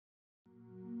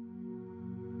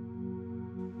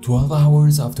12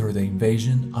 hours after the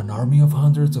invasion, an army of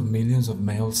hundreds of millions of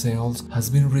male cells has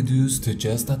been reduced to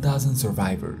just 1,000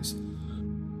 survivors.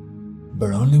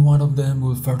 But only one of them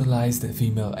will fertilize the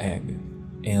female egg,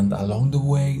 and along the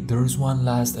way there's one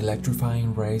last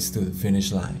electrifying race to the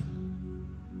finish line.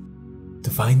 To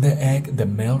find the egg, the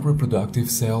male reproductive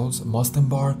cells must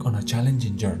embark on a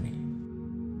challenging journey.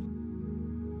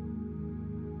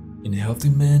 In healthy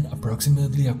men,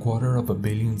 approximately 250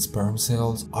 million sperm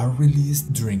cells are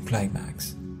released during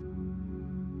climax.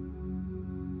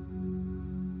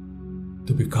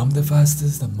 To become the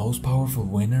fastest and most powerful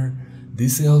winner,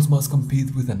 these cells must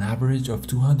compete with an average of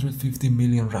 250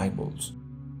 million rivals.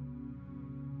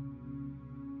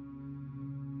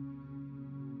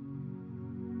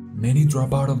 Many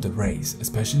drop out of the race,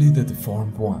 especially the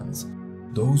deformed ones,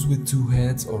 those with two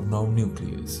heads or no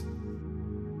nucleus.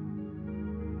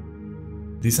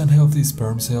 These unhealthy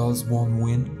sperm cells won't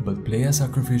win but play a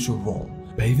sacrificial role,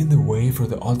 paving the way for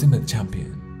the ultimate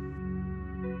champion.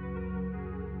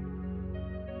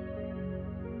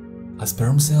 A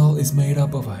sperm cell is made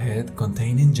up of a head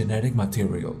containing genetic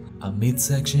material, a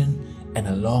midsection, and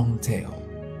a long tail.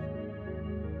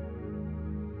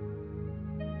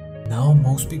 Now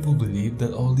most people believe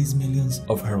that all these millions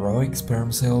of heroic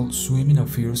sperm cells swim in a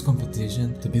fierce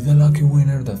competition to be the lucky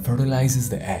winner that fertilizes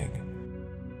the egg.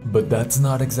 But that's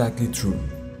not exactly true.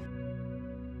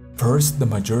 First, the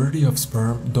majority of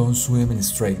sperm don't swim in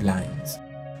straight lines.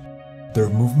 Their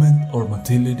movement or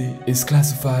motility is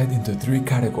classified into 3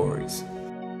 categories.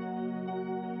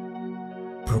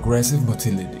 Progressive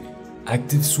motility,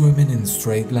 active swimming in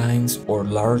straight lines or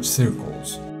large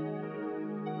circles.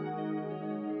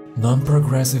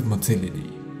 Non-progressive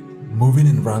motility, moving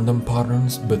in random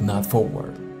patterns but not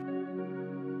forward.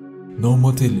 No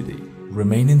motility,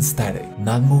 remaining static,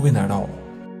 not moving at all.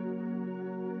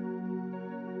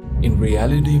 In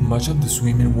reality, much of the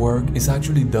swimming work is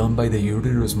actually done by the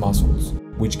uterus muscles,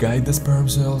 which guide the sperm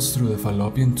cells through the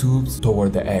fallopian tubes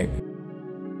toward the egg.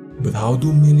 But how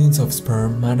do millions of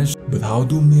sperm manage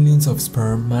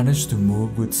to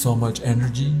move with so much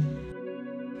energy?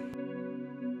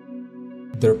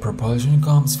 Their propulsion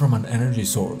comes from an energy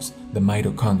source, the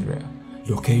mitochondria,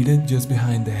 located just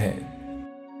behind the head.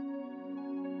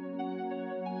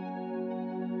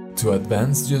 To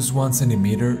advance just 1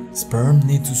 centimeter, sperm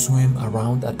need to swim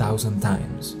around 1,000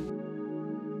 times.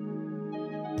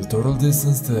 The total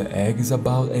distance to the egg is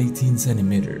about 18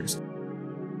 centimeters,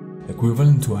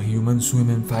 equivalent to a human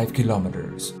swimming 5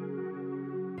 kilometers.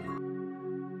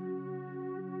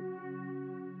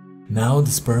 Now the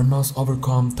sperm must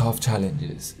overcome tough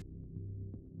challenges.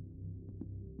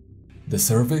 The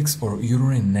cervix or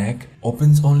uterine neck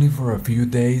opens only for a few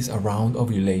days around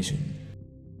ovulation.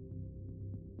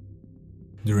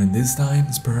 During this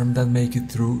time, sperm that make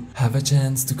it through have a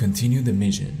chance to continue the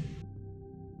mission.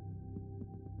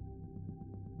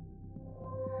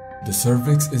 The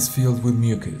cervix is filled with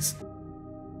mucus,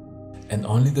 and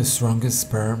only the strongest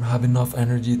sperm have enough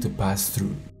energy to pass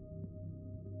through.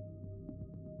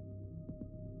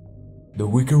 The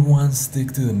weaker ones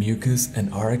stick to the mucus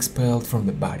and are expelled from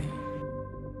the body.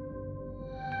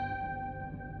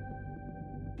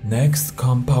 Next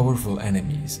come powerful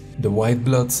enemies, the white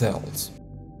blood cells.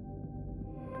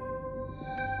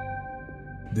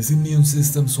 These immune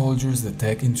system soldiers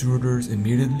detect intruders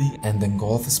immediately and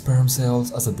engulf sperm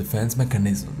cells as a defense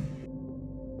mechanism.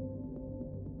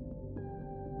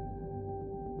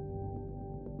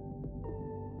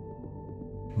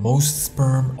 Most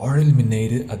sperm are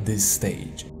eliminated at this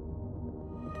stage.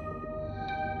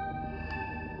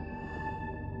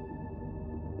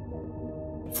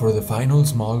 For the final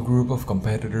small group of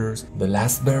competitors, the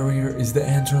last barrier is the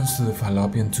entrance to the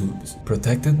fallopian tubes,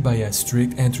 protected by a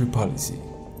strict entry policy.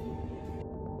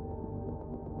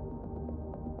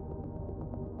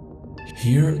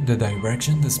 Here, the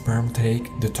direction the sperm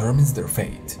take determines their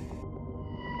fate.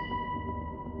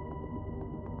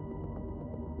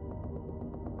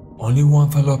 Only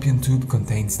one fallopian tube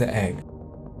contains the egg,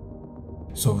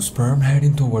 so sperm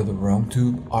heading toward the wrong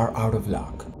tube are out of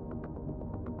luck.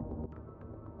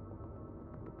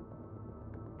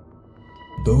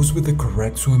 Those with the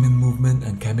correct swimming movement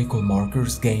and chemical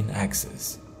markers gain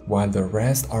access, while the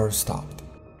rest are stopped.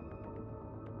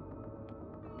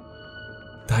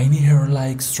 Tiny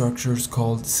hair-like structures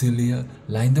called cilia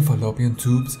line the fallopian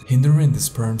tubes, hindering the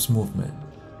sperm's movement.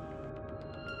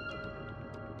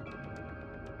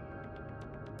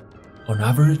 On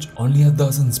average, only a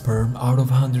dozen sperm out of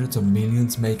hundreds of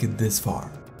millions make it this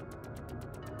far.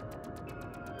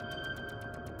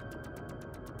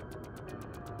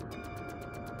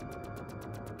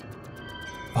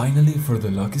 Finally, for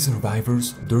the lucky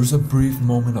survivors, there's a brief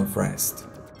moment of rest.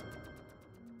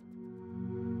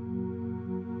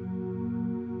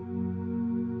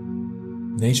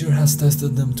 Nature has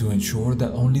tested them to ensure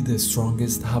that only the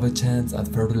strongest have a chance at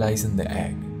fertilizing the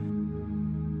egg.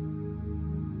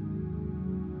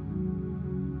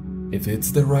 If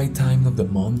it's the right time of the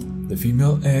month, the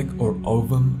female egg or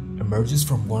ovum emerges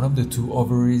from one of the two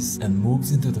ovaries and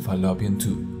moves into the fallopian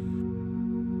tube.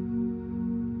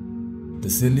 The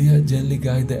cilia gently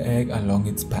guide the egg along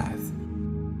its path.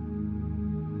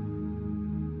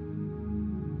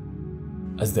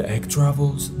 As the egg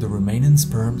travels, the remaining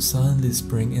sperm suddenly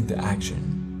spring into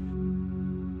action.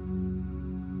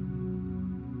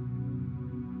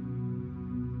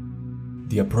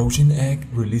 The approaching egg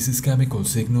releases chemical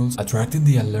signals, attracting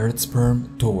the alert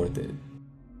sperm toward it.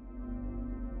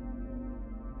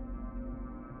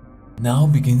 Now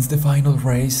begins the final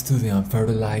race to the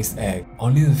unfertilized egg.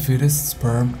 Only the fittest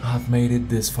sperm have made it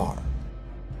this far.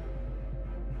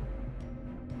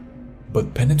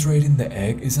 But penetrating the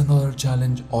egg is another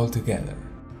challenge altogether.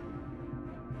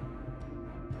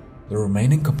 The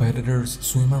remaining competitors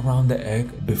swim around the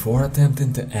egg before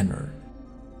attempting to enter.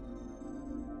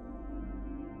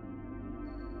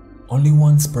 Only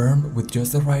one sperm with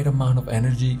just the right amount of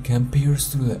energy can pierce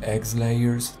through the egg's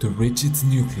layers to reach its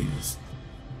nucleus.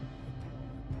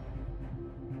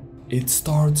 It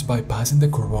starts by passing the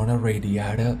corona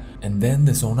radiata and then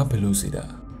the zona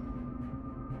pellucida.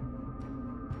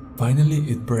 Finally,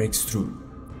 it breaks through.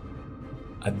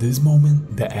 At this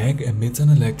moment, the egg emits an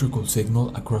electrical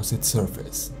signal across its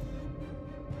surface.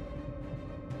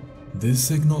 This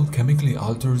signal chemically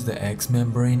alters the egg's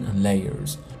membrane and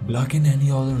layers, blocking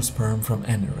any other sperm from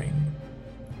entering.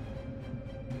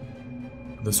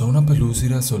 The zona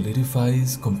pellucida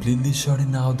solidifies, completely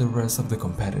shutting out the rest of the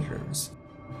competitors.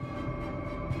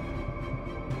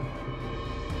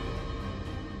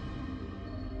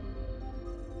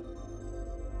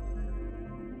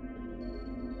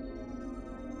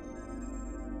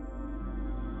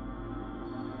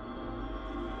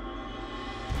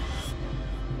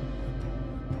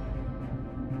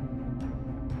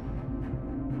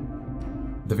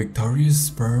 The victorious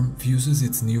sperm fuses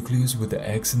its nucleus with the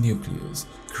egg's nucleus,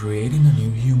 creating a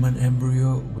new human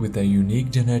embryo with a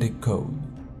unique genetic code.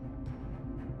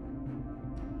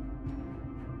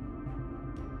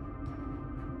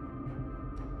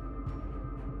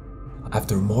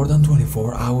 After more than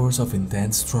 24 hours of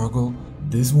intense struggle,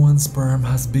 this one sperm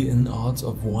has beaten odds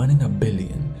of 1 in a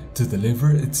billion to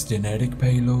deliver its genetic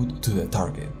payload to the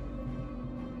target.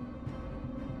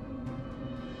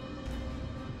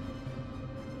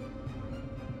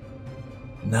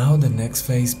 Now the next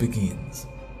phase begins,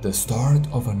 the start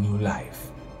of a new life.